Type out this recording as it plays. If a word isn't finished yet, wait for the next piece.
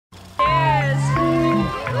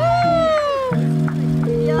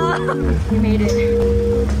We made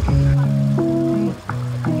it.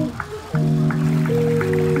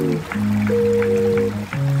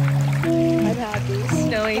 I'm happy.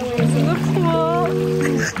 Snow angels in the pool.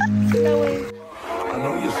 Snowing. I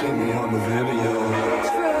know you see me on the video.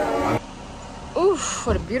 Oof,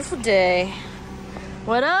 what a beautiful day.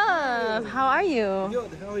 What up? How are you?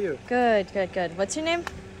 Good, how are you? Good, good, good. What's your name?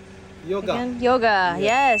 Yoga. Again? Yoga.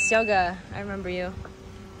 Yes, Yoga. I remember you.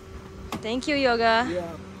 Thank you, Yoga.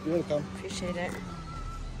 Yeah, you're welcome. Appreciate it.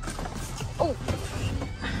 Oh.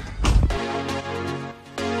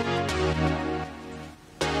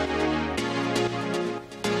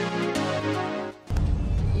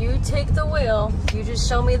 You take the wheel. You just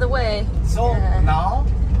show me the way. So now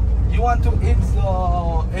you want to eat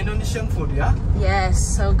Indonesian food, yeah? Yes,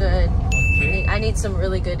 so good. Okay. I need some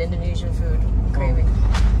really good Indonesian food. Craving.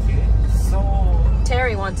 Okay. So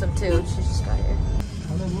Terry wants some too. She just got here.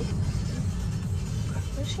 hello.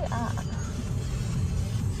 Where's she at?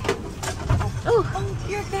 Oh,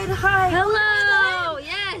 You're good. Hi. hello.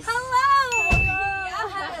 Yes. Hello.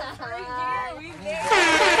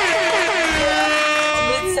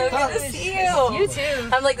 It's so good to see you. You too.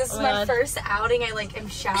 I'm like, this is my God. first outing. I like am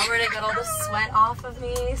showered. I got all the sweat off of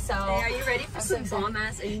me. So Hey, are you ready for some bomb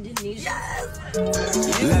ass Indonesian? yes.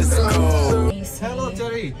 Let's go. Hello,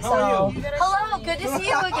 Terry. How are you? Hello. Good to see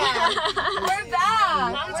you again. We're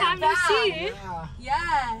back. Long We're time no back. see.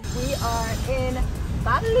 Yes. We are in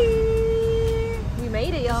Bali. We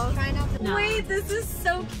made it, y'all. No. Wait, this is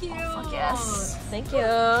so cute. Fuck yes. Thank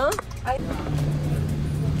you.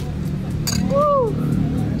 Woo.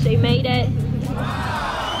 She made it.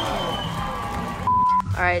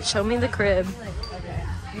 All right, show me the crib.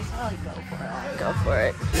 Go for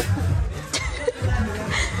it.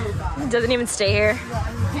 Doesn't even stay here.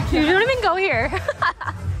 You don't even go here.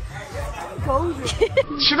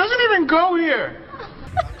 She doesn't even go here.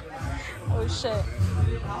 Oh shit.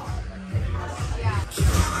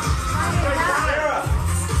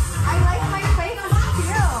 I like my face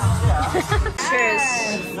too. Cheers.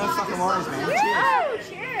 No fucking worries, man.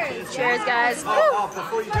 Cheers. Cheers, guys. Oh,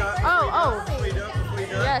 before you go. Oh. Before you do it.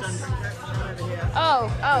 Yes. Oh,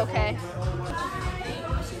 okay.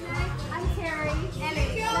 I'm Terry. And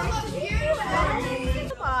it's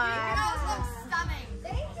Come on. stunning.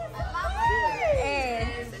 Thank you.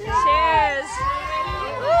 Hey. Cheers.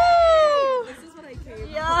 Woo. This is what I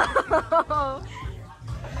came. Yo.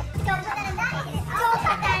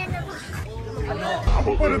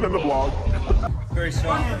 I'll put it in the vlog. Very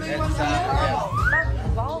strong. Let's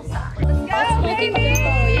fucking go.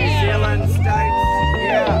 Yeah. Zealand States.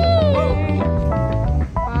 Yeah.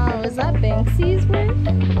 Wow, is that Banksy's work?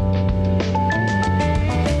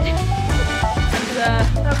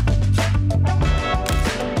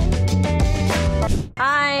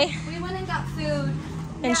 Hi. We went and got food.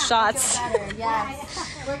 And shots.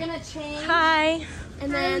 Yes. We're gonna change. Hi.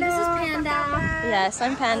 And then this is Panda. Yes,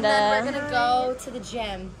 I'm And then we're Panda. gonna go to the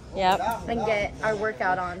gym Yep. and get our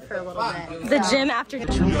workout on for a little bit. The gym after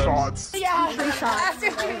 2 shots. Yeah, 3 shots.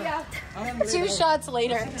 2 shots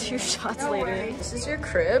later. 2 shots later. This is your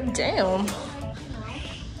crib? Damn.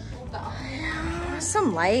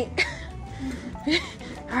 Some light.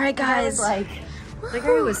 Alright, guys. The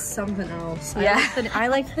guy was something else. Yeah. I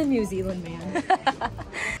liked the New Zealand man.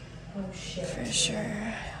 For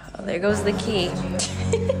sure. Oh, there goes the key.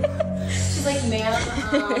 She's like, ma'am,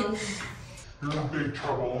 You're in big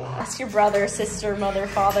trouble. That's your brother, sister, mother,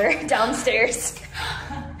 father downstairs.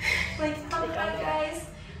 like, oh my God, guys.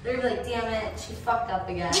 They're like, damn it, she fucked up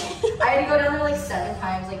again. I had to go down there like 7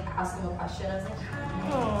 times, like ask him a question. I was like,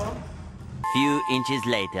 Aww. Few inches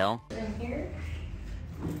later. in here.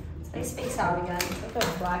 I spaced out again. I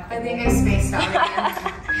think I spaced out again. I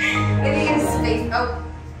think I spaced. Oh.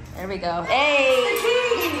 There we go. Hey!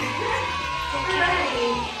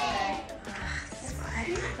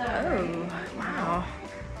 Oh, wow.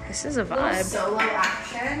 This is a vibe. Solo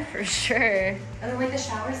action. For sure. And then like the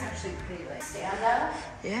shower's actually pretty like stand up.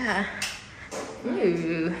 Yeah.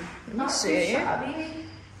 Ooh. Let me see. Shabby.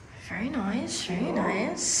 Very nice, very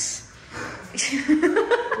nice.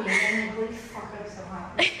 Really fuck up so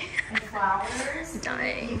hot. And flowers.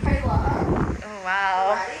 Dying. I love. Oh,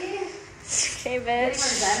 wow. Ready? Okay,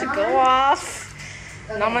 bitch. Go off.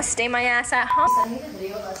 Namaste my ass at home. Send me the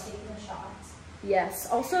video of us taking the shots. Yes.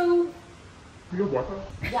 Also, You have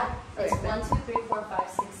Wi-Fi? Yeah. It's 1, 2, 3, 4, 5,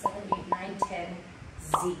 6, 7, 8, 9, 10,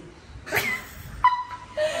 Z.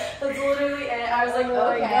 That's literally it. I was like,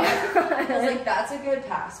 okay. I was like, that's a good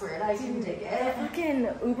password. I can dig it. fucking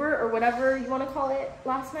Uber or whatever you want to call it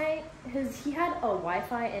last night, he had a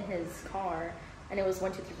Wi-Fi in his car, And it was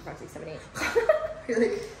 1, 2, 3, 4, 5, 6, 7, 8.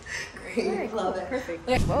 Really great. Love it. Perfect.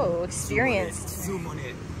 Whoa, experienced. Zoom on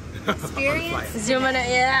it. Experience? Zoom in it,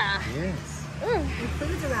 yeah. Yes.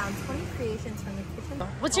 Includes around 20 creations from the kitchen.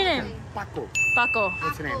 What's your name? Paco. Paco.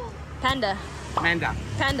 What's your name? Panda. Amanda.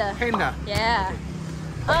 Panda. Panda. Yeah.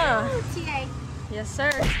 TA. Yes,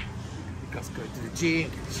 sir. Because go to the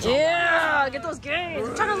gym. Yeah, get those gains.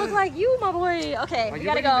 I'm trying to look like you, my boy. Okay, we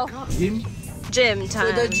gotta go. Gym. Gym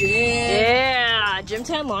time. To the gym. Yeah, gym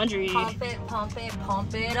tan laundry. Pump it, pump it,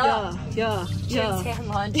 pump it up. Yeah. Gym tan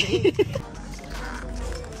laundry.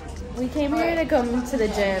 We came here to come to the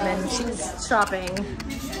gym and she's shopping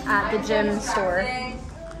at the gym store.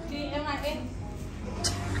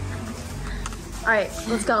 Alright,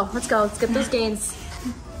 let's go. Let's go. Let's get those gains.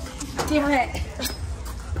 Damn it.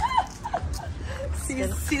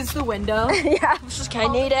 Sees the window. Yeah, I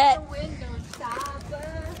need it.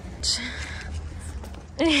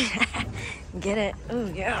 Get it. Oh,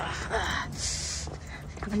 yeah.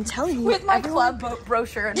 I'm telling you. With my club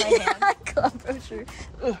brochure in my hand. Club brochure.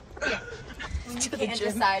 You can't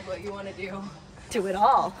decide what you want to do. Do it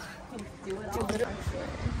all. Do it all.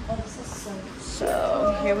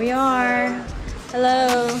 So, here we are.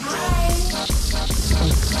 Hello. Hi.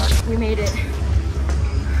 We made it.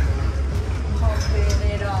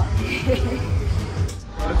 Pumping it up.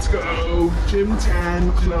 Let's go. Gym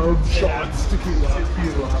tan club shots tequila.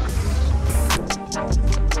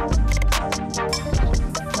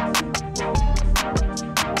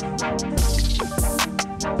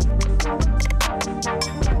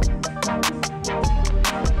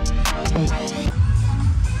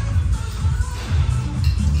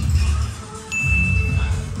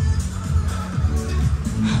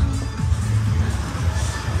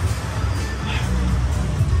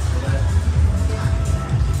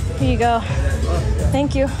 Here you go.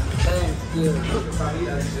 Thank you. Thank you.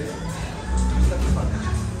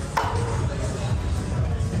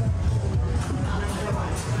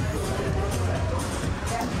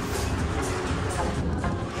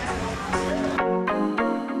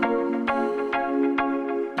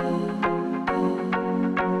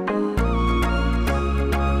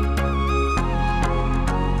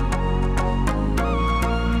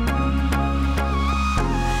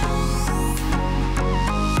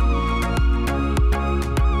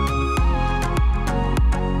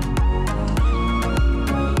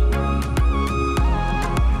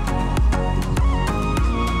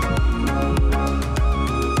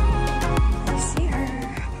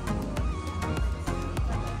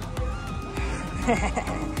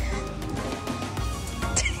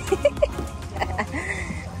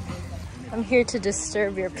 I'm here to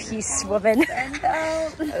disturb your peace, woman.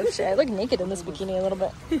 Oh shit, I look naked in this bikini a little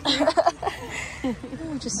bit.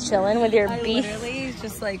 Just chilling with your beef. Literally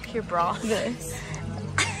just like Your bra. this.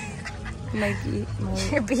 My beef.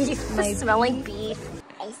 Your beef. I smell like beef.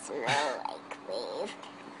 I smell like beef.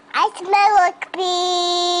 I smell like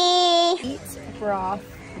beef. Beet broth,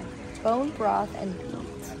 bone broth, and beet.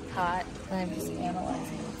 Hot. And I'm just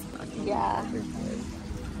analyzing. Yeah.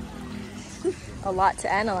 A lot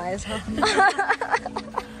to analyze, huh?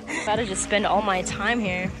 About to just spend all my time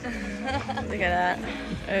here. Look at that.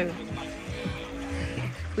 Oh.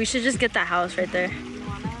 We should just get that house right there.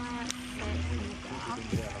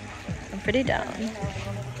 I'm pretty down.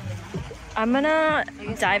 I'm gonna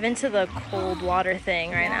dive into the cold water thing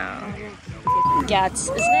right now. Yeah,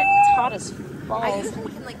 isn't it? It's hot as balls. I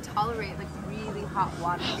usually can like tolerate like really hot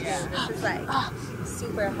water. Yeah. This is like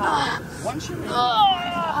super hot.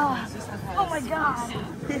 Oh my god.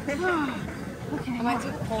 I might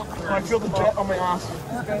do the cold. I feel the jet on my ass.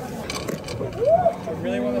 I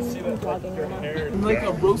really want to see that your hair. Like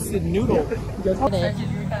a roasted noodle. You were kind of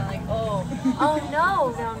like, oh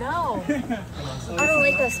no. I don't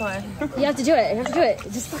like this one. You have to do it. You have to do it.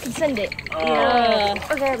 Just fucking send it. Yeah.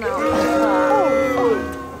 Okay, no.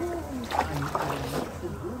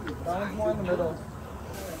 Mine's more in the middle.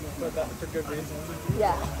 But that's for good reason.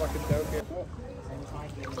 Yeah. Fucking dope here.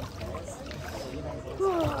 Oh,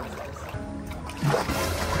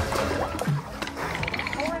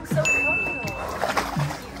 I'm so comfortable.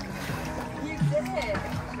 You did it.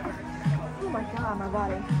 Oh my god, my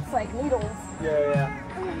body. It's like needles. Yeah.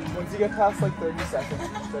 Once you get past like 30 seconds,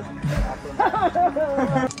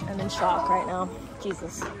 I'm in shock right now.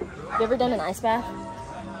 Jesus. You ever done an ice bath?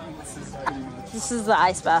 This is the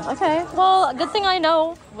ice bath. Okay. Well, good thing I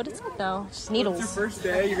know what it's now. Just It's your needles. first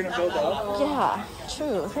day, you're gonna build up. Yeah,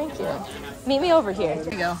 true. Thank you. Meet me over here. Here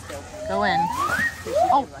you go. Go in.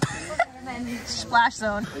 Oh. Splash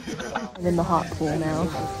zone. I'm in the hot pool now.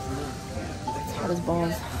 Hot as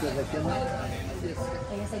balls.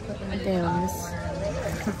 Damn,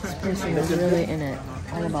 this person is really in it.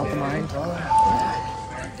 All about the mind.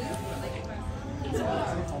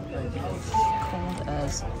 Cold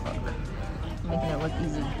as fuck. Making it look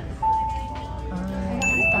easy.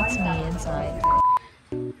 That's me inside.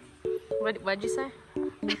 What'd you say?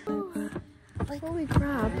 Like, holy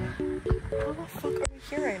crap. How the fuck are we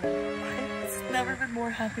here right now? I've never been more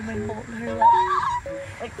happy my whole entire life.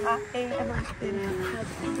 Like, I am been.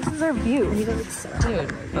 This is our view.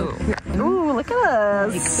 Dude. Oh. Ooh, look at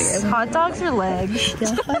us. Hot dogs or legs?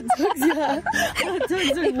 Yeah, hot dogs, yeah. Hot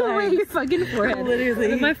dogs or legs. Wait, your fucking forehead.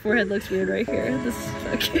 Literally. My forehead looks weird right here. This is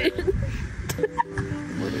fucking...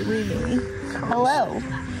 Literally me. Hello.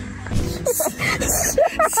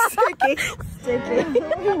 Sticky.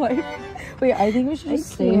 Wait, I think we should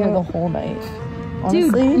just stay here the whole night.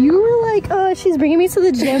 Honestly. Dude, you were like, she's bringing me to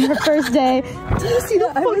the gym her first day. Did you see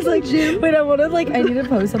that? I was like, gym. Wait, I need to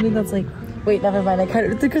post something that's like, wait, never mind. I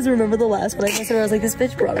kind of, because remember the last one I posted where I was like, this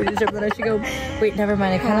bitch brought me to the gym. Then I should go, wait, never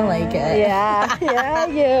mind. I kind of like it. Yeah,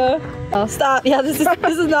 yeah. Oh, stop. Yeah, this is not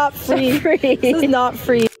free. This is not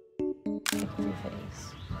free.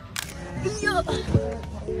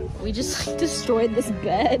 We just like, destroyed this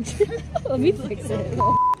bed. Let me fix it.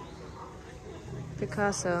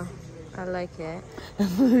 Picasso, I like it. Oh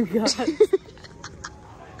my god.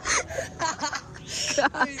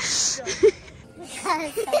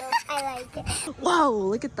 I like it. Whoa,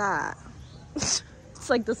 look at that. It's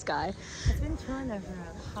like the sky. It's been chilling there for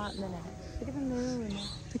a hot minute. Look at the moon.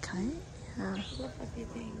 The kite? Yeah.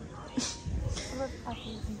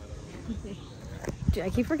 Dude, I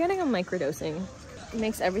keep forgetting I'm microdosing. It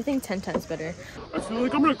makes everything 10 times better. I feel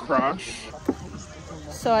like I'm gonna crash.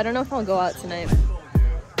 So I don't know if I'll go out tonight.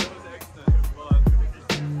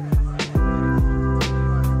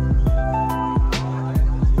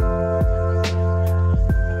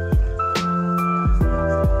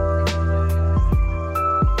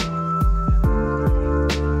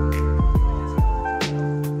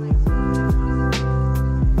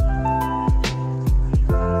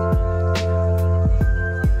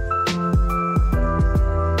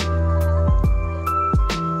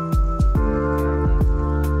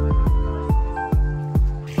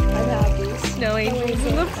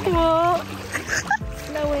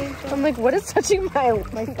 I'm like, what is touching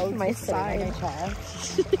my side?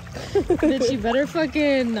 Bitch, you better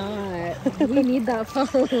fucking not. We need that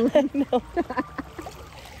phone. No.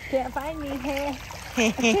 Can't find me here.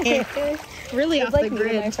 Really it's off like the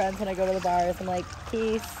grid. Me and my friends when I go to the bars. I'm like,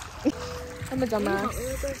 peace. I'm a dumbass.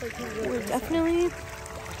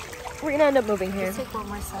 We're gonna end up moving here. Let's take one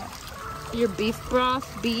more set. Your beef broth,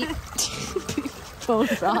 bone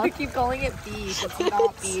broth. I keep calling it beef. It's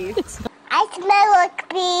not beef. I smell like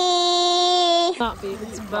beef. Not beef,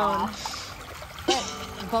 it's bone.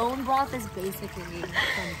 Bone broth is basically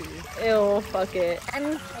from beef. Ew, fuck it.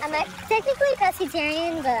 I'm technically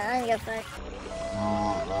pescatarian, but I don't give a fuck.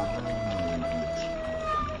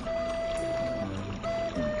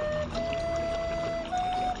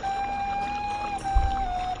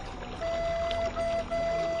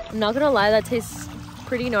 I'm not gonna lie, that tastes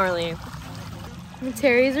pretty gnarly.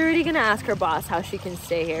 Terry's already gonna ask her boss how she can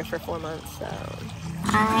stay here for 4 months, so.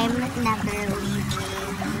 I'm never leaving.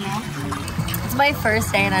 It's my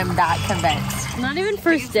first day and I'm that convinced. Not even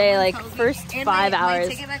first day, like first 5 hours.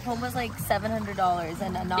 My ticket back home was like $700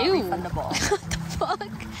 and not Ew. refundable. What the fuck?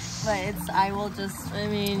 But we'll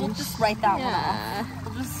just write that one off.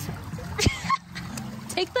 We'll just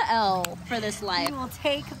take the L for this life. We will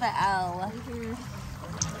take the L.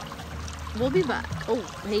 We'll be back. Oh,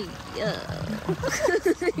 hey,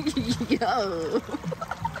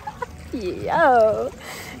 yo.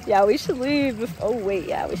 Yeah, we should leave. Oh, wait,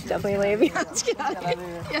 yeah, we should definitely leave. Yeah.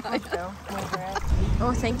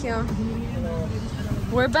 Oh, thank you.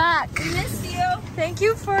 We're back. We missed you. Thank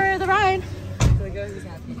you for the ride.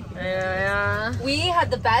 Yeah. We had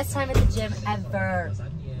the best time at the gym ever.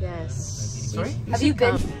 Yes. Sorry? Have you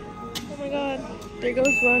been? Oh my god. There goes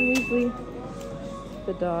Ron Weasley.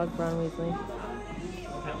 The dog, Ron Weasley.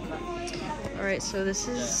 Alright, so this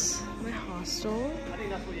is my hostel.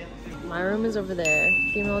 My room is over there.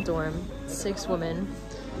 Female dorm. 6 women.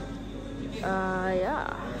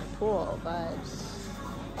 Yeah. Pool vibes.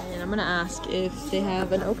 And I'm gonna ask if they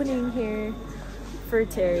have an opening here for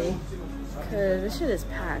Terry. Cause this shit is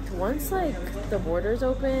packed. Once like the borders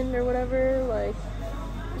open or whatever, like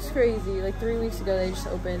it's crazy. Like 3 weeks ago they just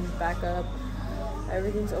opened back up.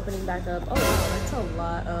 Everything's opening back up. Oh wow, that's a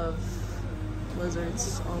lot of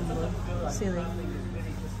lizards on the ceiling.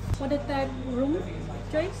 What is that room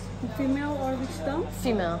choice? Female or which term?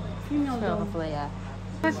 Female. Female No, room. hopefully, yeah.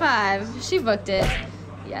 High five. She booked it.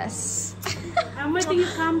 Yes. I'm waiting you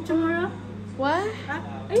come tomorrow. What?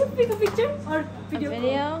 Are you take a picture or video?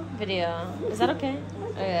 Video? Video. Is that okay?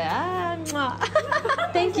 Yeah. Mwah.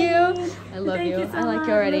 Thank you. I love Thank you. you so I like much.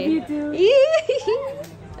 you already. Love you too.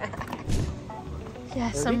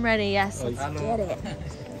 Yes, I'm ready. Yes, let's get it.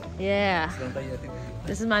 Yeah.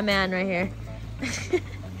 This is my man right here.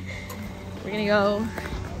 We're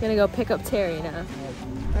gonna go pick up Terry now.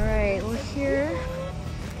 All right, we're here.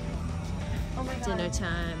 Oh my God. Dinner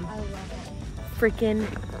time. I love it. Freaking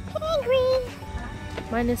Angry.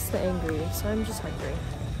 minus the angry, so I'm just hungry.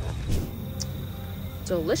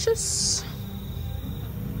 Delicious.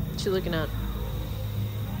 What you looking at?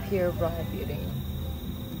 Pure raw beauty.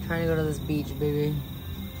 Trying to go to this beach, baby.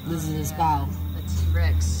 This is the spot. That's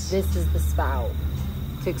Rex. This is the spot.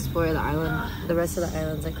 To explore the island. The rest of the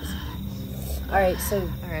island's like this. Alright, so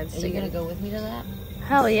Alright, are you gonna go with me to that?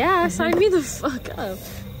 Hell yeah, sign me the fuck up.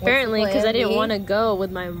 Apparently, because I didn't plan B? want to go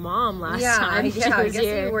with my mom last time she I was guess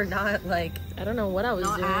here. we were not like I don't know what I was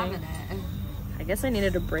not doing. having it. I guess I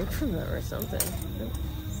needed a break from them or something.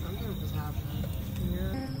 Something was happening.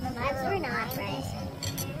 The vibes were not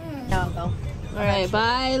right. No, go. Alright,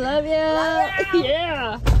 bye. Love you.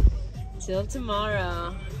 Yeah. Till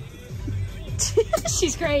tomorrow.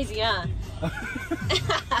 She's crazy, huh?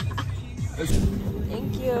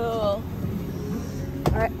 Thank you.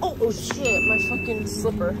 Alright. Oh shit, my fucking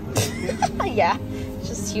slipper. Yeah, it's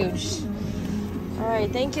just huge.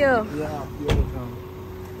 Alright, thank you. Yeah, you're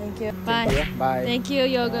welcome. Thank you. Bye. Bye. Thank you,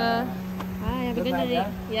 Yoga. Bye, have a good night, night.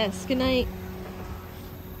 yeah? Yes, good night.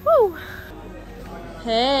 Woo!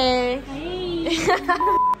 Hey. Hey.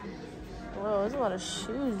 Whoa, there's a lot of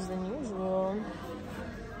shoes than usual.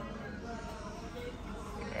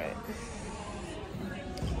 Alright.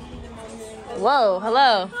 Whoa,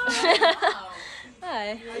 hello.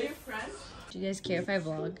 Hi. Are you French? Do you guys care if I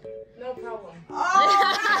vlog? No problem.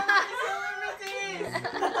 Oh,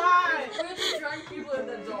 We're the drunk people in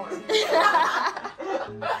the dorm.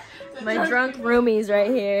 My drunk roomies right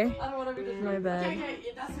here. I don't want to be the drunk. My bad. Okay,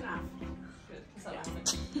 that's enough.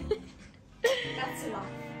 Good. That's enough.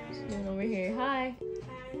 And over here. Hi.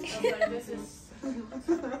 This is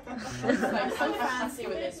like so fancy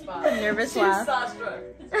with this spot. Nervous laugh. Starstruck.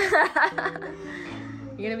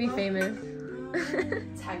 You're gonna be famous.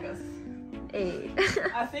 Tag us. Hey.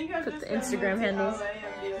 I think I Put just the Instagram handles. LA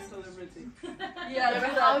and be a celebrity. Yeah, but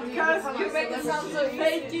how Because you make it sound so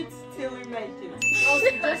fake easy. it till you make it.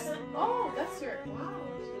 Oh, that's your wow.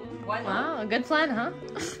 Why not? Wow, good plan, huh?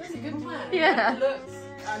 That's a good plan. Yeah. It looks.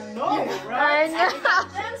 I know, right? I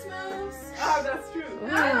know. Dance moves. Oh, that's true.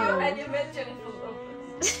 And you met Jennifer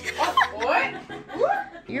Lopez. What?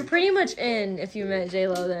 You're pretty much in if you met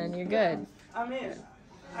J-Lo then. You're good. I mean,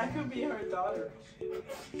 I could be her daughter.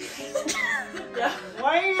 Yeah.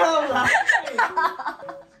 Why are you laughing?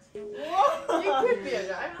 You could be a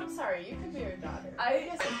daughter. I'm sorry, you could be her daughter. I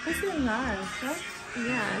guess This is nice, huh?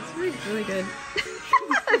 Yeah, it's really good.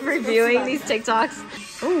 Reviewing these TikToks.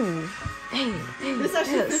 Ooh. Hey, This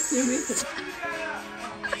actually fits you.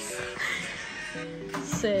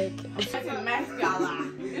 sick. it's a Met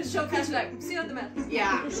Gala. It's so casual, like, see you at the Met.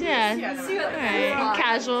 Yeah. Yeah. See you at the Met. Alright,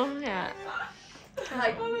 casual. Yeah.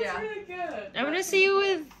 Like, yeah. Really good. I want to see you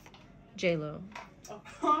with J-Lo.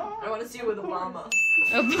 I want to see you with Obama.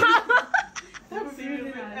 Obama. Have see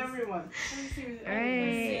with everyone.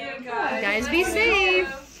 Alright. you guys. Guys, be safe.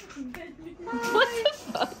 What the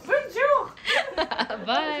fuck? Bonjour.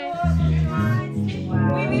 Bye.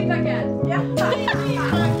 We meet again.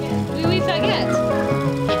 Yeah.